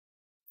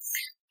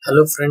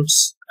Hello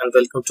friends and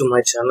welcome to my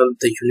channel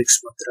The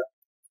Unix Mantra.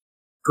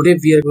 Today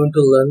we are going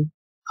to learn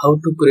how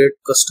to create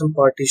custom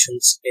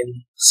partitions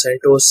in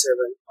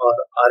CentOS7 or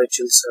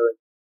RHEL7.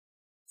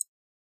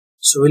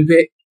 So we'll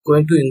be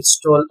going to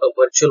install a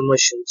virtual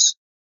machines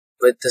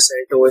with the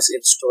CentOS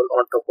installed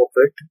on top of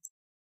it.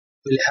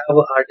 We'll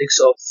have a hard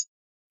disk of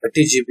 30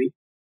 GB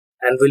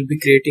and we'll be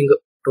creating a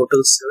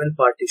total 7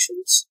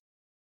 partitions,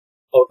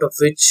 out of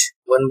which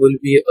one will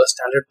be a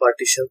standard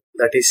partition,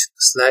 that is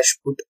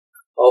 /boot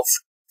of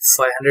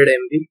 500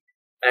 MB,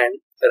 and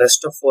the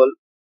rest of all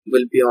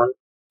will be on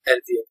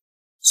LVM.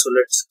 So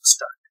let's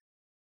start.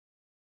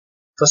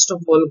 First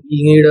of all,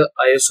 we need a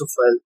ISO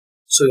file.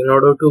 So in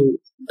order to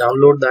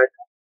download that,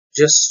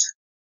 just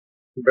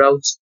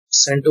browse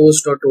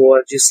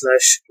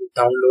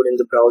centos.org/download in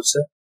the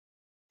browser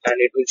and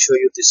it will show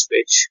you this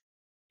page.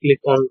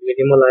 Click on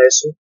minimal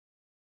ISO.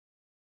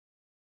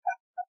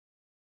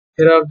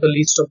 Here are the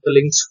list of the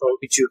links from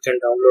which you can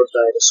download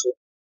the ISO.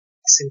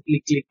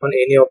 Simply click on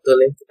any of the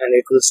link and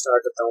it will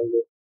start the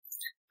download.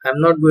 I'm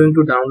not going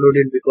to download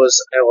it because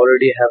I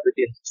already have it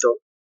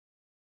installed.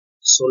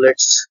 So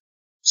let's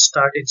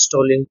start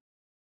installing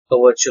a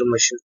virtual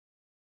machine.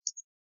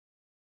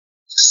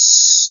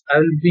 I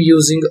will be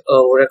using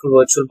a Oracle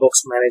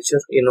VirtualBox Manager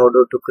in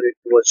order to create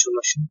a virtual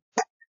machine.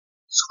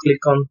 So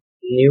click on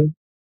New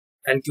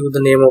and give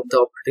the name of the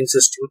operating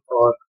system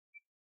or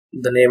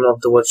the name of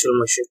the virtual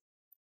machine.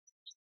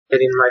 Here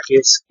in my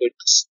case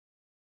it's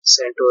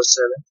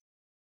CentOS7.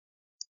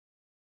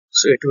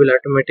 So it will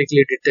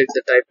automatically detect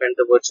the type and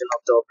the version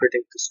of the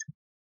operating system.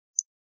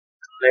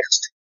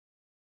 Next,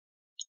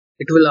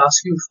 it will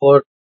ask you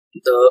for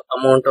the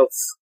amount of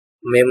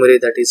memory,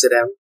 that is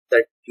RAM,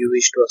 that you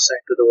wish to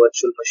assign to the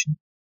virtual machine.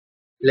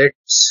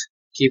 Let's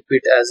keep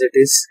it as it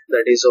is,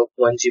 that is of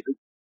 1 GB.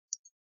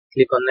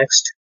 Click on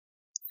next.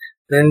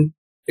 Then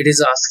it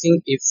is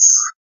asking if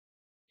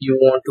you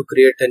want to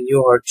create a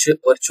new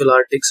virtual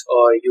hard disk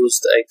or use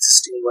the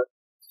existing one.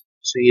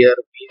 So here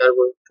we are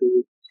going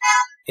to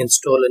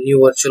install a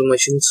new virtual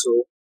machine,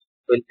 so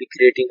we'll be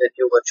creating a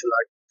new virtual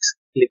hard disk.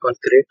 Click on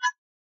create.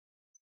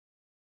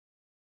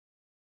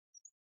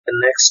 And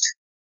next,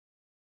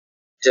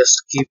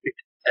 just keep it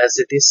as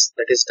it is,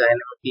 that is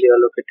dynamically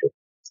allocated.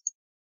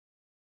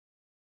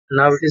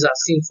 Now it is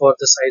asking for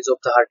the size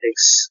of the hard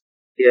disk.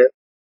 Here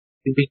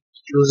we'll be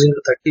using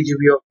 30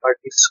 GB of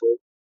hard disk, so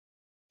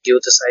give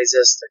the size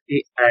as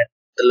 30 and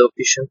the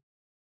location.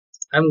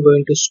 I'm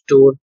going to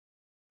store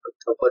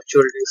the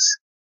virtual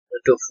disk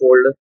into a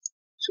folder,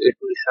 so it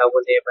will have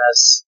a name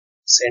as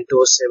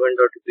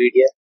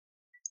CentOS7.pdf.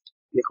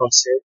 Click on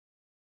save,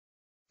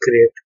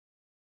 create.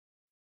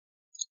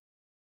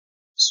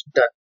 So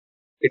done.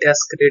 It has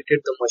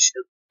created the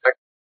machine, but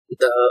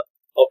the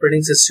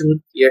operating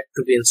system yet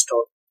to be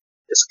installed.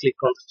 Just click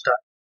on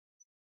start.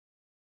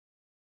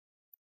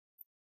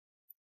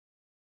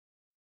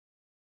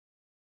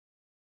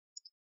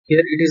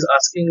 Here it is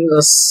asking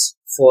us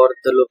for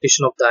the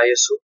location of the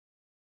ISO.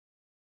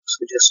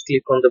 So just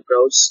click on the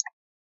browse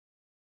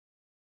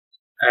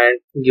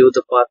and give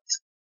the path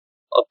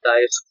of the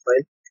ISO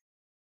file.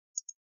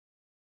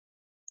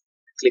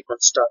 Click on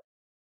start.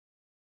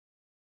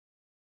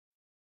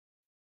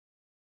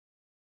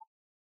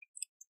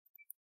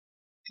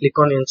 Click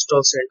on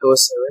install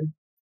CentOS7.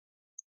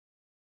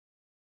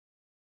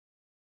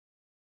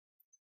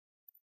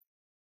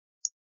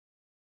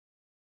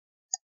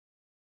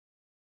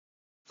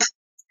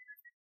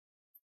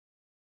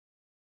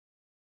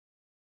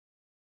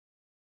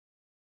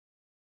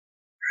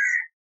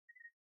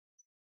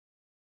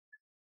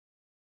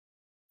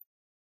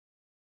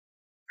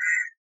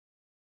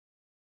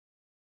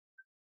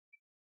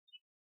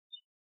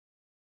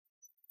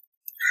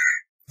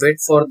 Wait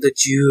for the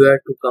GUI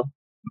to come.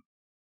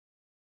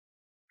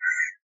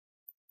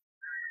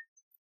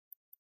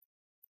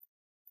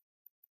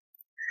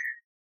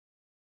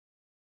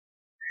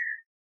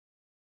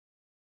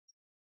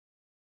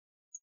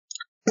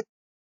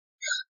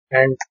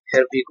 And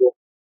here we go.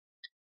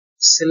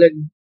 Select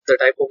the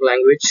type of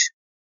language.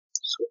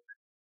 So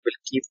we'll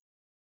keep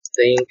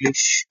the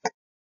English,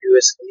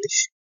 US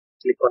English.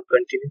 Click on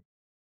continue.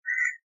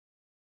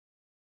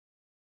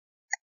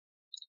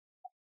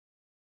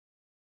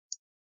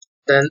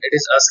 Then it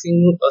is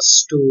asking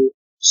us to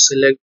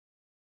select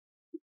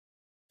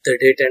the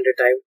date and the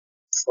time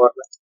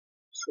format.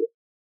 So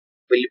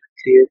we'll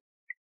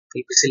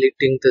be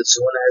selecting the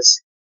zone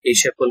as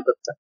Asia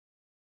Kolkata.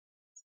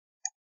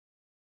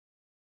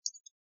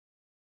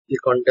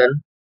 Click on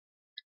done.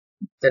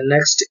 Then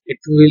next it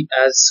will,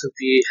 as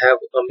we have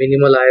a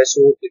minimal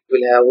ISO, it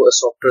will have a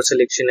software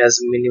selection as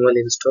minimal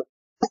install.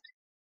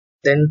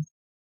 Then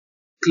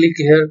click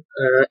here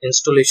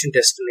installation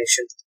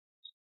destination.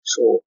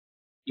 So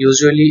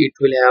usually it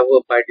will have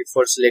a by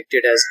default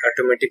selected as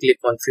automatically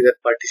configure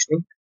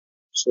partitioning.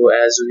 So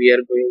as we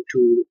are going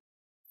to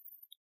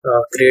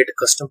create a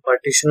custom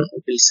partition,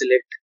 we'll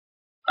select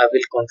I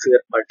will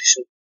configure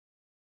partition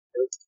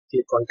and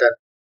click on done.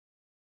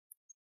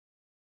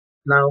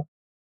 Now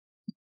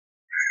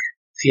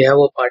if you have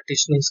a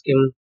partitioning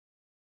scheme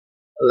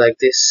like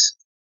this,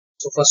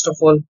 So first of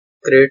all,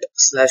 create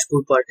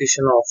 /boot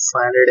partition of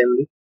 500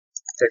 MB,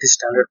 that is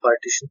standard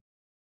partition.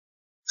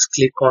 Just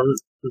click on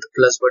the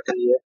plus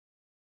button here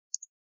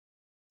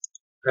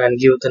and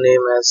give the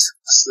name as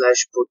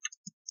 /boot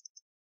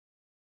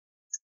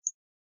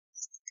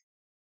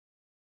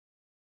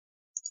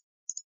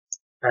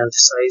and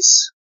the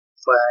size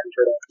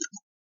 500.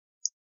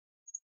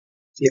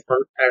 Click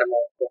on add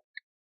mount.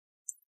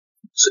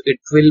 So it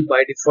will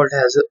by default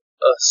has a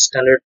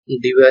standard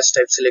device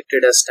type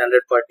selected as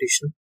standard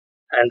partition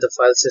and the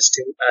file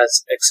system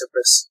as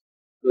XFS.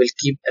 Will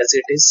keep as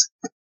it is.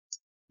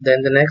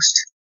 Then the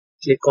next,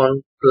 click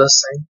on plus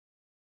sign.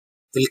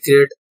 We'll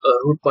create a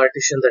root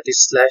partition that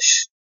is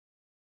slash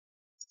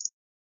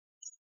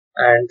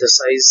and the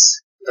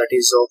size that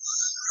is of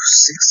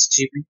 6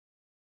 GB.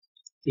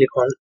 Click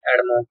on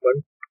add mount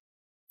point.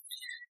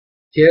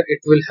 Here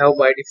it will have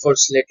by default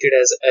selected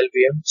as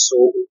LVM,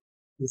 so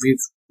we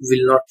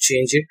will not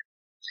change it.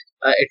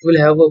 It will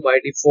have a by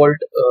default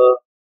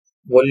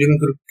volume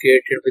group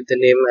created with the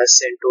name as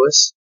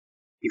CentOS.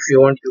 If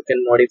you want, you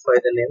can modify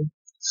the name.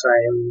 So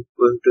I am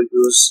going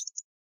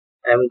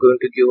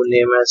to give a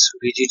name as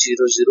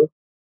VG00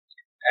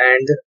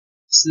 and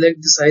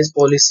select the size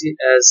policy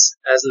as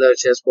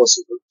large as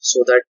possible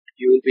so that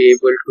you will be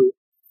able to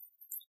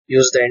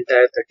use the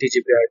entire 30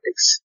 GB hard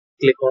disk.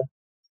 Click on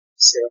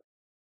save.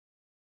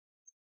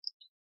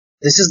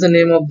 This is the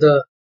name of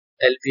the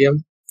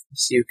LVM,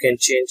 so you can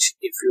change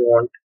if you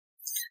want.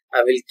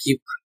 I will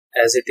keep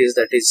as it is,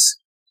 that is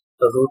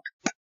the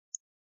root.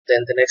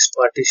 Then the next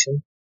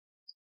partition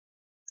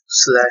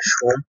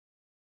 /home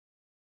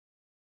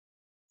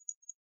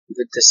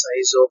with the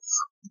size of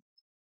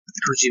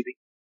 2 GB.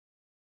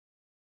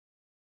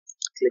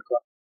 Click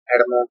on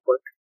add mount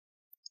point.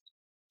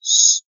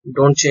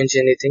 Don't change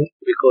anything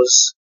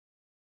because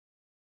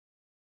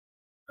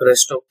the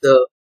rest of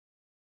the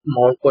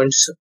mount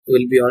points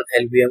will be on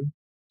LVM.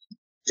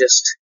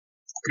 Just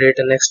create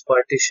a next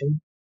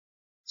partition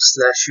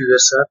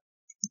 /USR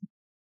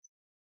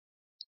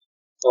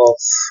of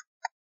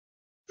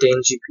 10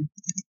 GB.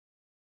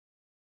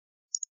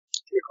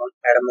 Click on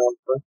add mount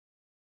point.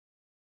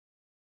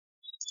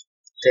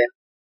 Then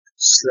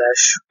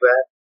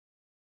 /var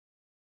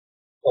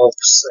of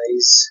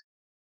size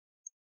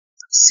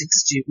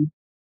 6 GB.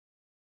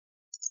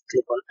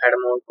 Click on add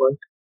mount point.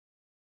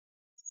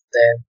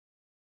 Then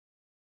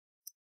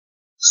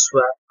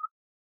swap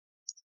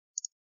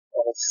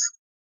of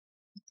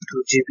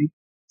 2 GB.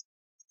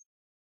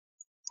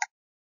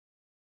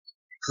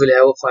 It will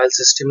have a file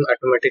system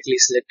automatically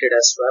selected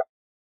as swap.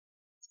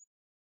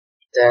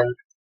 Then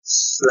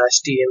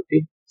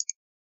 /tmp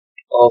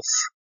of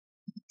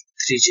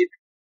 3 GB.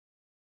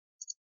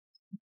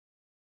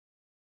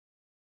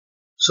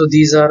 So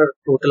these are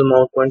total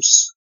mount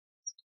points: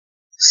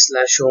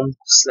 /home,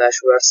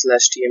 /var,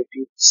 /tmp,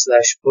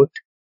 /boot,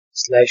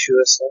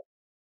 /usr,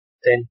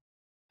 then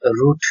the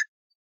root,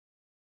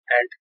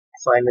 and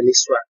finally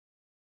swap.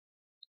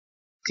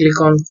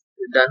 Click on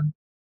done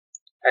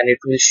and it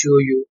will show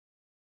you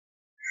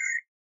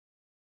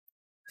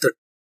the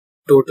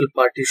total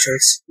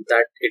partitions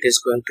that it is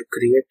going to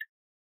create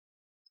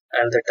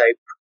and the type.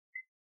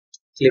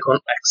 Click on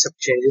accept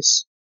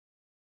changes.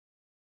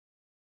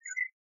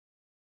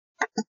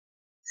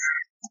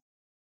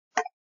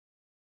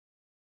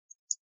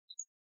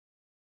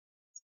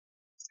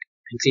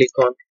 And click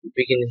on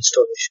begin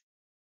installation.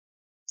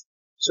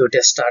 So it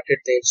has started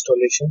the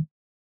installation.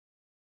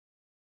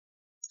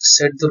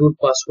 Set the root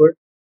password.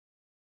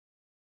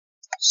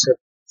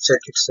 Set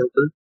it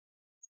simple.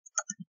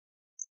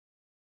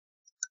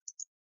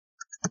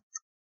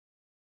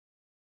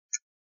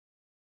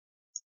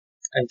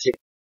 And click.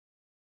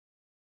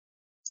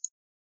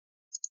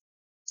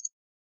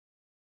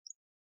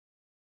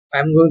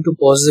 I'm going to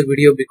pause the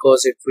video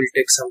because it will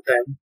take some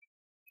time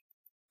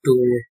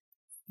to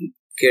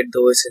get the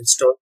OS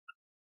installed.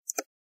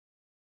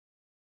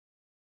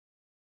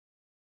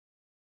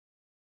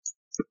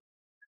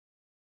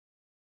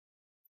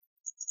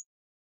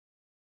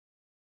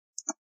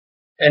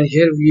 And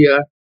here we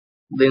are.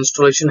 The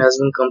installation has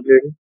been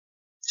completed.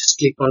 Just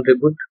click on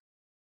reboot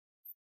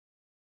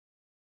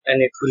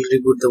and it will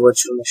reboot the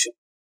virtual machine.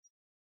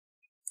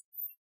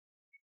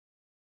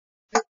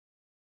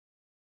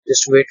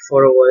 Just wait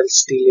for a while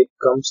till it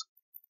comes.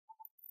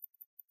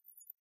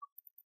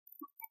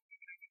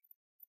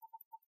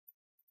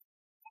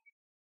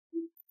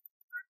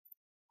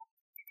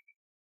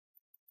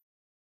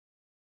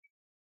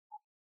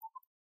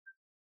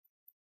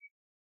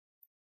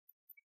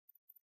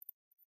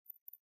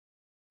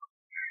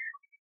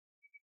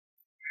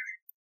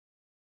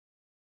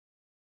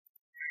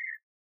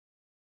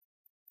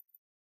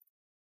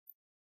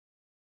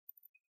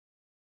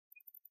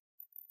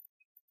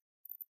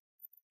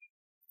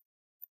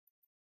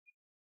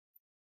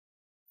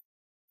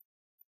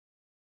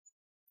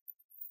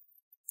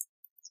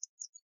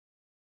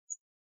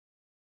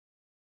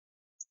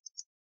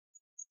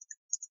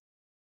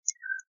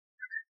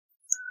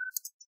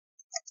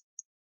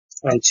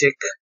 And check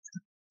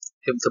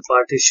if the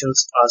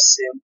partitions are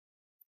same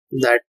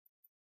that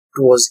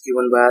was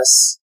given by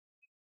us.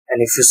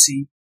 And if you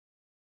see,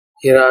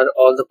 here are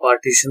all the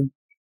partition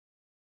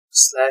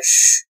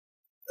slash,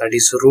 that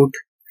is root,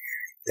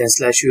 then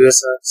slash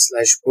usr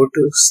slash boot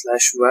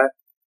slash var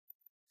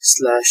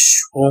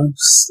slash home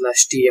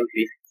slash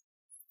tmp.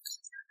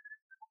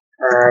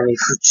 And if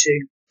you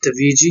check the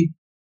VG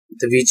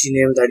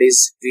name, that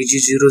is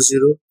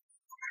VG00,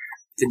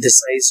 with the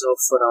size of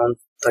around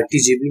 30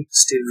 GB.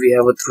 Still we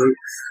have a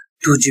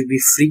 2 GB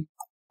free.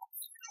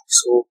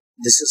 So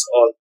this is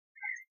all.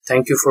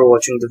 Thank you for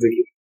watching the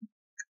video.